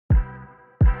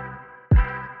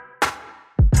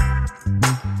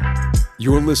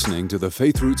You're listening to the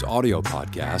Faith Roots audio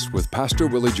podcast with Pastor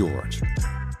Willie George.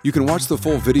 You can watch the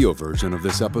full video version of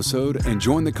this episode and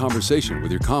join the conversation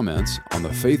with your comments on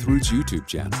the Faith Roots YouTube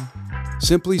channel.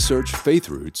 Simply search Faith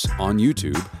Roots on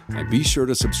YouTube and be sure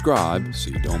to subscribe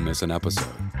so you don't miss an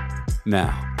episode.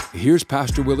 Now, here's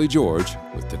Pastor Willie George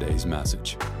with today's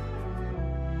message.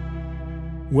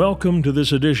 Welcome to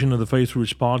this edition of the Faith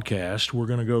Roots podcast. We're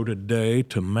going to go today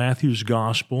to Matthew's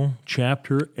Gospel,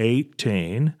 chapter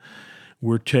 18.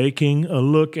 We're taking a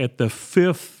look at the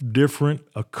fifth different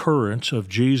occurrence of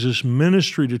Jesus'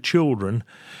 ministry to children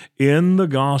in the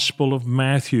Gospel of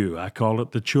Matthew. I call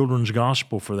it the children's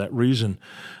gospel for that reason.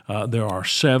 There are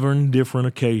 7 different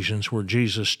occasions where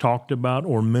Jesus talked about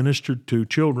or ministered to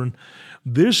children.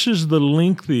 This is the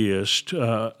lengthiest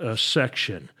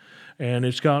section, and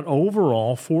it's got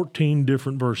overall 14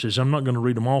 different verses. I'm not going to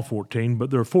read them all 14,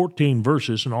 but there are 14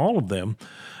 verses, and all of them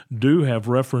do have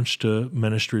reference to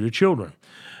ministry to children.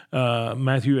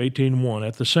 Matthew 18:1.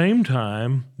 At the same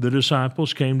time, the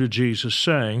disciples came to Jesus,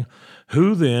 saying,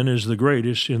 "Who then is the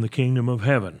greatest in the kingdom of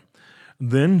heaven?"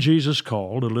 Then Jesus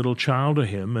called a little child to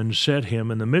him and set him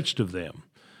in the midst of them.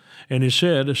 And he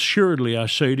said, "Assuredly I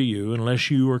say to you, unless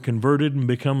you are converted and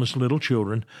become as little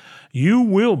children, you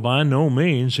will by no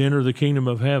means enter the kingdom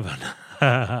of heaven."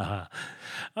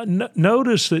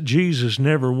 Notice that Jesus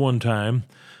never one time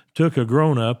took a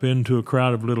grown-up into a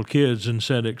crowd of little kids and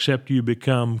said, "Except you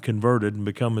become converted and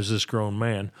become as this grown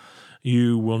man,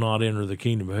 you will not enter the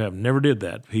kingdom of heaven." Never did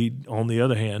that. He, on the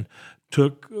other hand,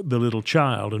 took the little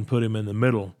child and put him in the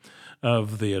middle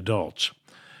of the adults.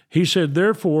 He said,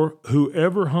 "Therefore,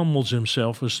 whoever humbles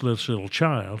himself as this little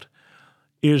child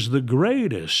is the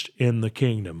greatest in the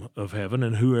kingdom of heaven,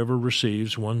 and whoever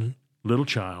receives one little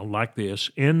child like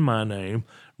this in my name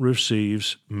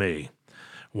receives me."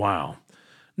 Wow.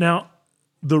 Now,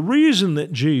 the reason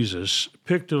that Jesus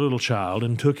picked a little child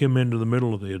and took him into the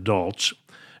middle of the adults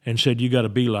and said, "You got to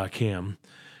be like him,"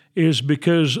 is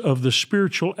because of the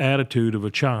spiritual attitude of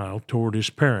a child toward his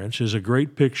parents is a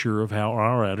great picture of how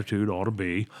our attitude ought to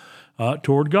be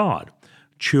toward God.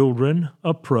 Children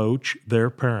approach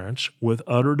their parents with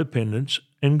utter dependence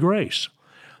and grace.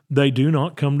 They do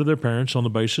not come to their parents on the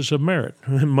basis of merit.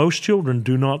 Most children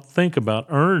do not think about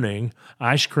earning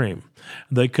ice cream.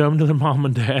 They come to their mom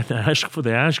and dad and ask for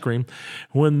the ice cream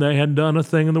when they had done a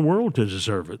thing in the world to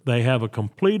deserve it. They have a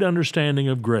complete understanding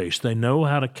of grace. They know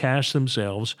how to cast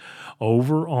themselves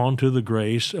over onto the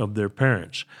grace of their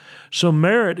parents. So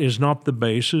merit is not the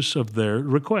basis of their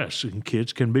requests, and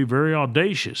kids can be very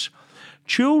audacious.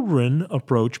 Children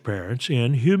approach parents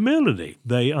in humility.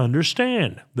 They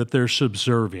understand that they're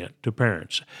subservient to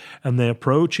parents, and they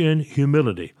approach in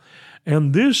humility.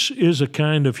 And this is a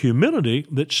kind of humility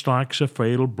that strikes a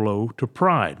fatal blow to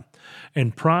pride.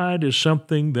 And pride is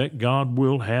something that God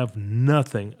will have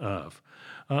nothing of.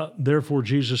 Therefore,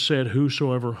 Jesus said,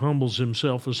 "Whosoever humbles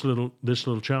himself as this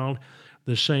little child,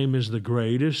 the same is the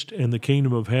greatest in the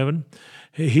kingdom of heaven."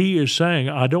 He is saying,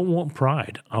 I don't want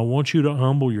pride. I want you to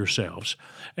humble yourselves.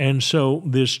 And so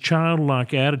this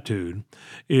childlike attitude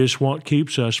is what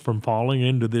keeps us from falling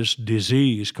into this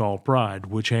disease called pride,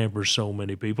 which hampers so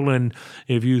many people. And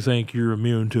if you think you're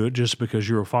immune to it just because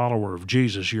you're a follower of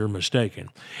Jesus, you're mistaken.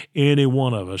 Any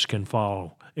one of us can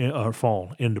fall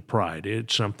into pride.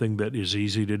 It's something that is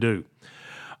easy to do.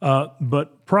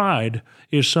 But pride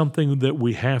is something that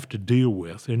we have to deal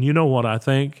with. And you know what I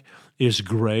think is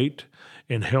great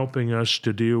in helping us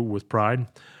to deal with pride?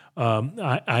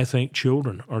 I think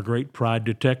children are great pride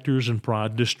detectors and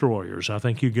pride destroyers. I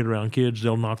think you get around kids,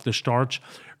 they'll knock the starch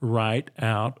right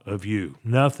out of you.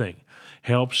 Nothing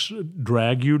helps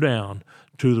drag you down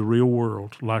to the real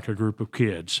world like a group of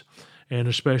kids, and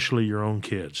especially your own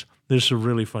kids. This is a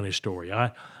really funny story.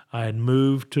 I had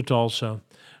moved to Tulsa.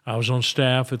 I was on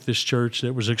staff at this church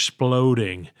that was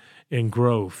exploding in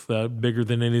growth, bigger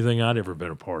than anything I'd ever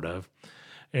been a part of.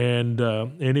 And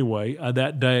anyway,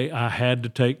 that day I had to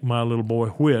take my little boy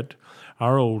Whit,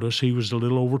 our oldest. He was a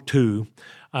little over 2.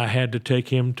 I had to take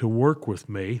him to work with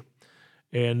me.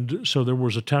 And so there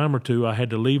was a time or two I had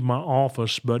to leave my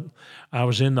office, but I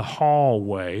was in the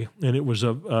hallway, and it was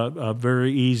a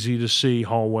very easy to see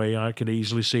hallway. I could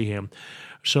easily see him.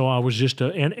 So I was just,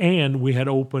 and we had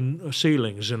open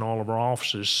ceilings in all of our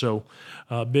offices. So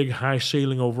big high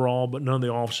ceiling overall, but none of the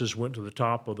offices went to the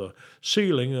top of the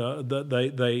ceiling.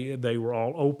 They were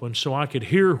all open, so I could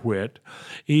hear Whit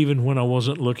even when I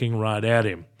wasn't looking right at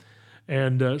him.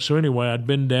 And so anyway, I'd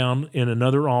been down in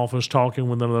another office talking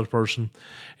with another person,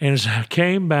 and as I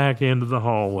came back into the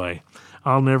hallway,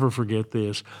 I'll never forget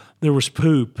this, there was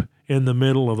poop in the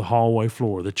middle of the hallway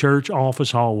floor. The church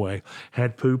office hallway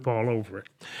had poop all over it.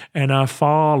 And I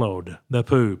followed the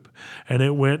poop, and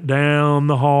it went down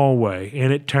the hallway,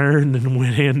 and it turned and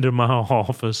went into my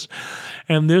office.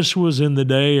 And this was in the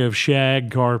day of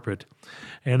shag carpet.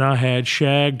 And I had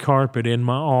shag carpet in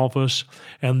my office,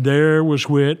 and there was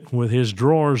Whit with his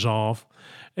drawers off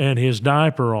and his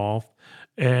diaper off,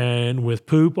 and with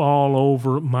poop all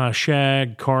over my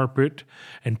shag carpet,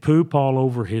 and poop all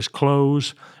over his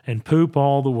clothes, and poop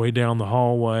all the way down the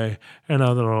hallway. And I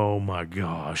thought, oh my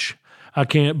gosh, I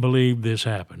can't believe this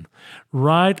happened.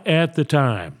 Right at the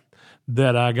time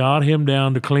that I got him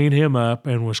down to clean him up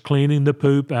and was cleaning the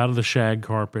poop out of the shag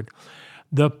carpet,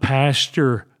 the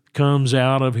pastor comes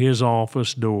out of his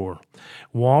office door,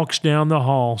 walks down the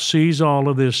hall, sees all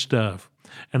of this stuff,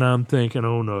 and I'm thinking,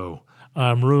 oh no,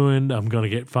 I'm ruined, I'm going to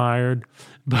get fired.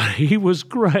 But he was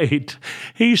great.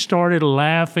 He started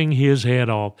laughing his head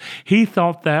off. He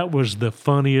thought that was the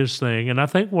funniest thing, and I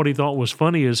think what he thought was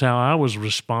funny is how I was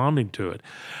responding to it.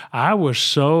 I was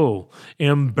so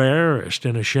embarrassed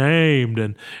and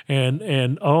ashamed,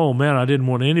 and oh man, I didn't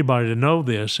want anybody to know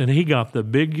this, and he got the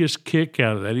biggest kick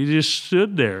out of that. He just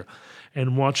stood there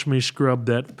and watched me scrub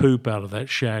that poop out of that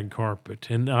shag carpet,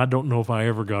 and I don't know if I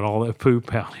ever got all that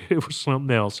poop out. It was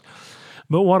something else.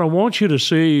 But what I want you to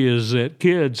see is that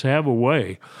kids have a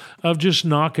way of just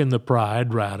knocking the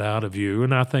pride right out of you,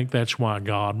 and I think that's why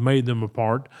God made them a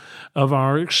part of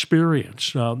our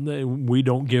experience. We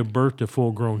don't give birth to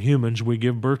full-grown humans. We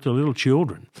give birth to little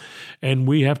children, and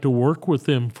we have to work with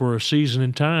them for a season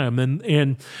in time.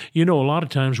 And you know, a lot of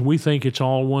times we think it's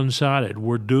all one-sided.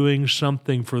 We're doing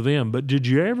something for them. But did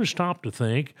you ever stop to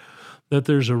think that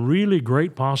there's a really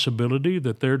great possibility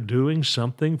that they're doing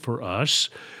something for us?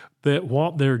 That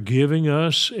what they're giving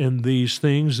us in these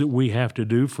things that we have to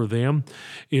do for them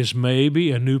is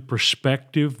maybe a new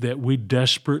perspective that we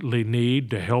desperately need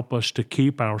to help us to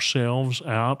keep ourselves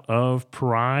out of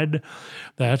pride.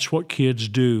 That's what kids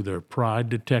do. They're pride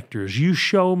detectors. You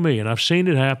show me, and I've seen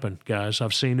it happen, guys.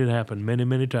 I've seen it happen many,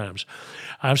 many times.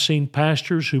 I've seen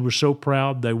pastors who were so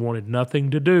proud they wanted nothing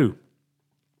to do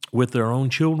with their own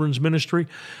children's ministry.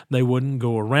 They wouldn't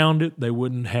go around it. They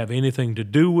wouldn't have anything to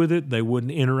do with it. They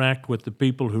wouldn't interact with the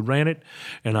people who ran it.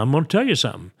 And I'm going to tell you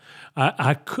something.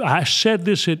 I said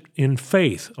this in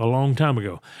faith a long time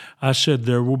ago. I said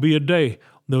there will be a day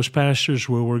those pastors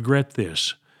will regret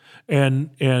this. And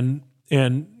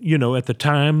you know, at the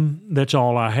time, that's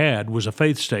all I had was a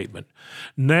faith statement.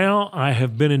 Now I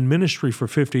have been in ministry for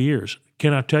 50 years.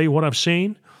 Can I tell you what I've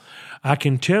seen? I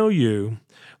can tell you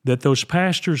that those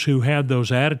pastors who had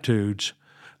those attitudes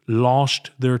lost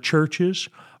their churches,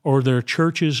 or their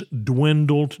churches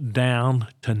dwindled down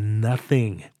to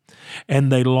nothing.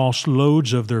 And they lost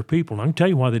loads of their people. And I can tell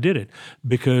you why they did it.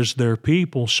 Because their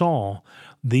people saw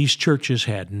these churches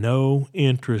had no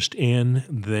interest in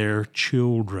their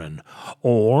children.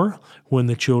 Or when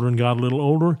the children got a little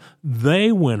older,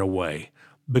 they went away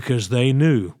because they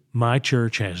knew my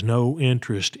church has no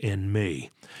interest in me.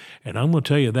 And I'm going to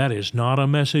tell you, that is not a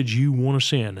message you want to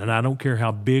send. And I don't care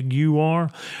how big you are.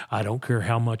 I don't care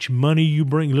how much money you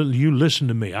bring. You listen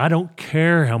to me. I don't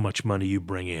care how much money you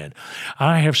bring in.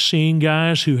 I have seen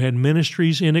guys who had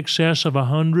ministries in excess of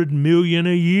 $100 million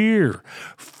a year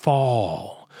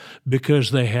fall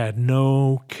because they had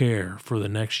no care for the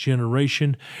next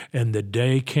generation, and the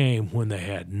day came when they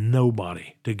had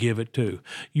nobody to give it to.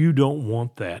 You don't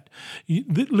want that.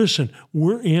 Listen,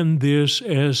 we're in this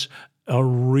as a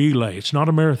relay. It's not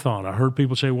a marathon. I heard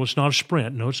people say, well, it's not a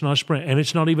sprint. No, it's not a sprint. And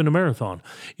it's not even a marathon.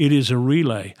 It is a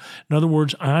relay. In other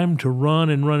words, I'm to run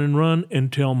and run and run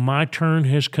until my turn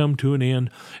has come to an end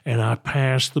and I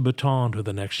pass the baton to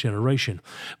the next generation.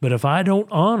 But if I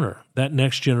don't honor that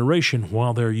next generation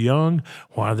while they're young,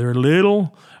 while they're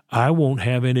little, I won't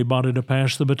have anybody to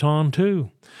pass the baton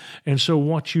to. And so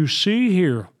what you see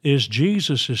here is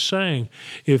Jesus is saying,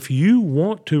 if you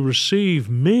want to receive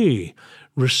me,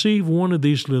 receive one of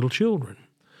these little children.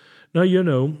 Now, you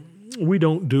know, we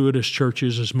don't do it as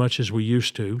churches as much as we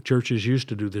used to. Churches used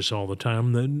to do this all the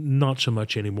time, not so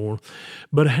much anymore.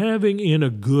 But having in a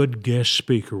good guest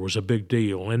speaker was a big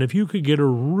deal. And if you could get a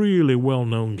really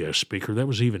well-known guest speaker, that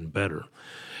was even better.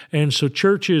 And so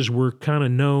churches were kind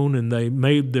of known, and they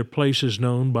made their places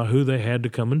known by who they had to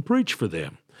come and preach for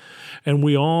them. And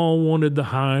we all wanted the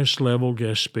highest level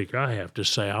guest speaker. I have to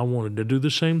say, I wanted to do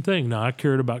the same thing. Now, I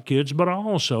cared about kids, but I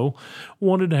also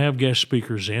wanted to have guest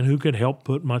speakers in who could help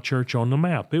put my church on the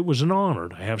map. It was an honor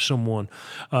to have someone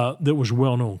that was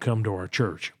well-known come to our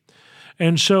church.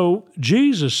 And so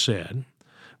Jesus said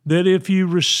that if you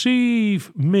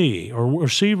receive me, or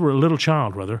receive a little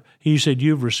child, rather, he said,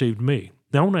 you've received me.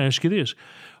 Now, I want to ask you this.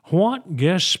 What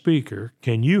guest speaker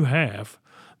can you have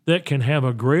that can have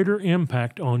a greater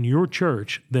impact on your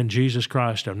church than Jesus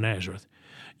Christ of Nazareth?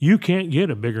 You can't get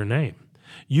a bigger name.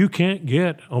 You can't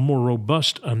get a more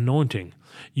robust anointing.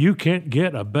 You can't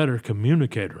get a better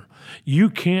communicator. You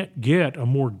can't get a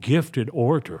more gifted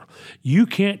orator. You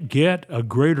can't get a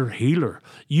greater healer.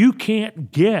 You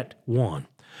can't get one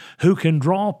who can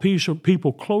draw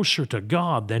people closer to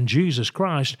God than Jesus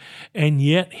Christ. And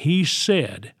yet he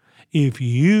said, if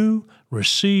you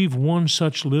receive one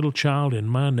such little child in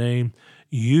my name,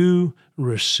 you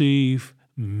receive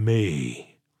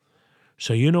me.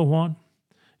 So you know what?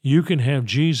 You can have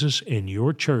Jesus in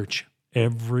your church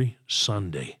every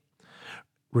Sunday.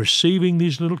 Receiving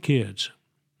these little kids.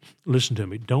 Listen to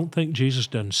me. Don't think Jesus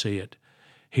doesn't see it.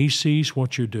 He sees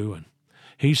what you're doing.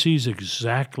 He sees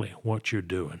exactly what you're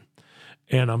doing.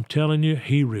 And I'm telling you,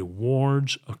 he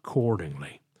rewards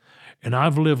accordingly. And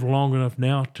I've lived long enough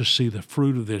now to see the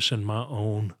fruit of this in my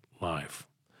own life.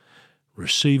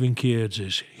 Receiving kids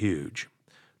is huge.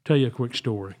 Tell you a quick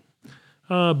story.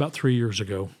 About 3 years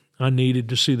ago, I needed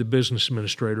to see the business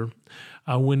administrator.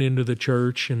 I went into the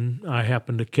church, and I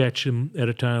happened to catch him at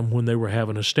a time when they were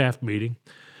having a staff meeting.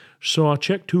 So I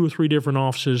checked 2 or 3 different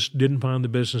offices, didn't find the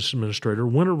business administrator,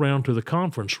 went around to the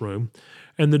conference room,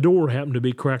 and the door happened to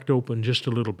be cracked open just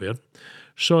a little bit.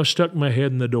 So I stuck my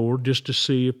head in the door just to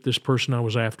see if this person I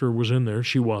was after was in there.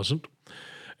 She wasn't.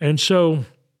 And so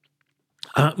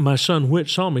my son Whit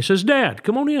saw me. He says, Dad,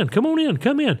 come in.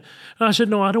 And I said,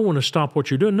 no, I don't want to stop what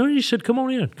you're doing. No, he said, come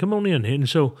on in. And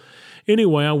so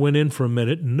anyway, I went in for a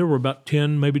minute, and there were about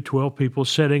 10, maybe 12 people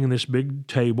sitting in this big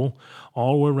table,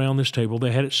 all the way around this table.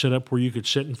 They had it set up where you could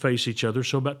sit and face each other,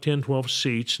 so about 10, 12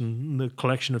 seats and the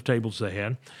collection of tables they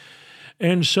had.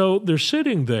 And so they're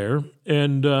sitting there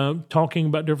and talking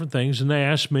about different things, and they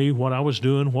asked me what I was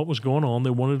doing, what was going on. They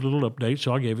wanted a little update,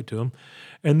 so I gave it to them,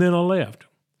 and then I left.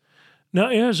 Now,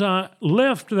 as I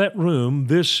left that room,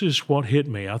 this is what hit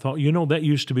me. I thought, that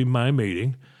used to be my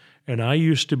meeting, and I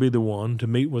used to be the one to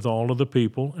meet with all of the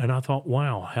people, and I thought,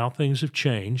 wow, how things have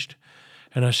changed.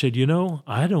 And I said,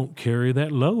 I don't carry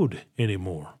that load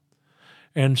anymore.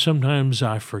 And sometimes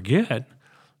I forget,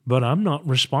 but I'm not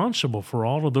responsible for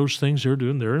all of those things they're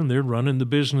doing there, and they're running the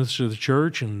business of the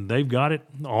church, and they've got it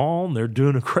all, and they're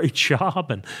doing a great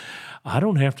job, and I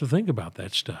don't have to think about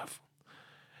that stuff.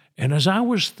 And as I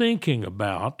was thinking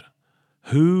about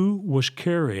who was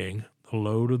carrying the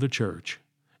load of the church,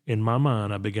 in my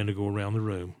mind, I began to go around the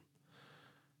room,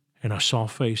 and I saw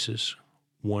faces,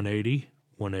 180,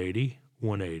 180,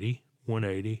 180,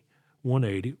 180,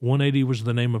 180. 180 was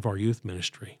the name of our youth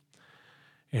ministry.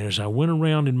 And as I went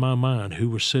around in my mind who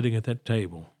was sitting at that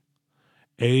table,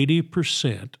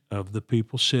 80% of the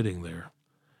people sitting there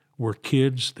were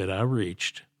kids that I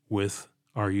reached with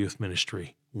our youth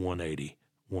ministry, 180,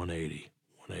 180,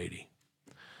 180.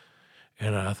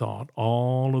 And I thought,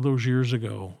 all of those years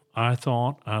ago, I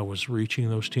thought I was reaching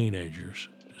those teenagers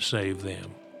to save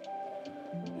them.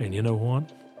 And you know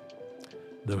what?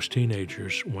 Those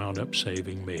teenagers wound up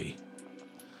saving me.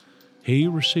 He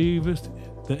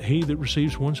that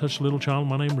receives one such little child in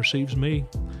my name receives me.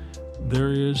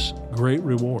 There is great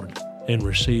reward in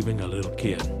receiving a little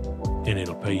kid, and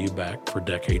it'll pay you back for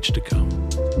decades to come.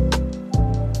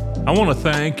 I want to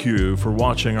thank you for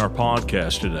watching our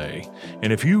podcast today.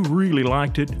 And if you really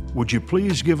liked it, would you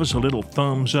please give us a little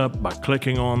thumbs up by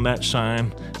clicking on that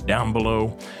sign down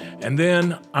below? And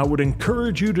then I would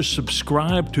encourage you to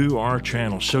subscribe to our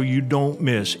channel so you don't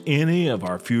miss any of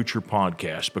our future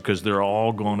podcasts, because they're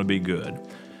all going to be good.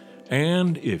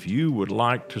 And if you would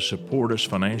like to support us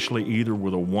financially, either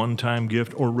with a one-time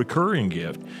gift or recurring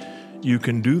gift, you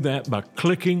can do that by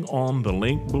clicking on the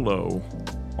link below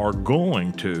or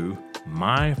going to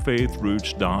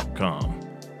myfaithroots.com.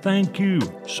 Thank you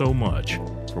so much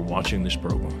for watching this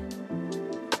program.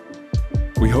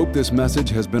 We hope this message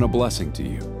has been a blessing to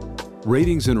you.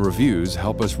 Ratings and reviews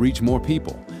help us reach more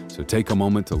people, so take a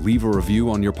moment to leave a review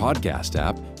on your podcast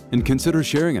app and consider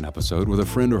sharing an episode with a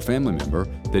friend or family member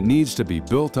that needs to be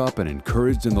built up and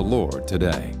encouraged in the Lord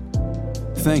today.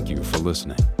 Thank you for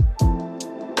listening.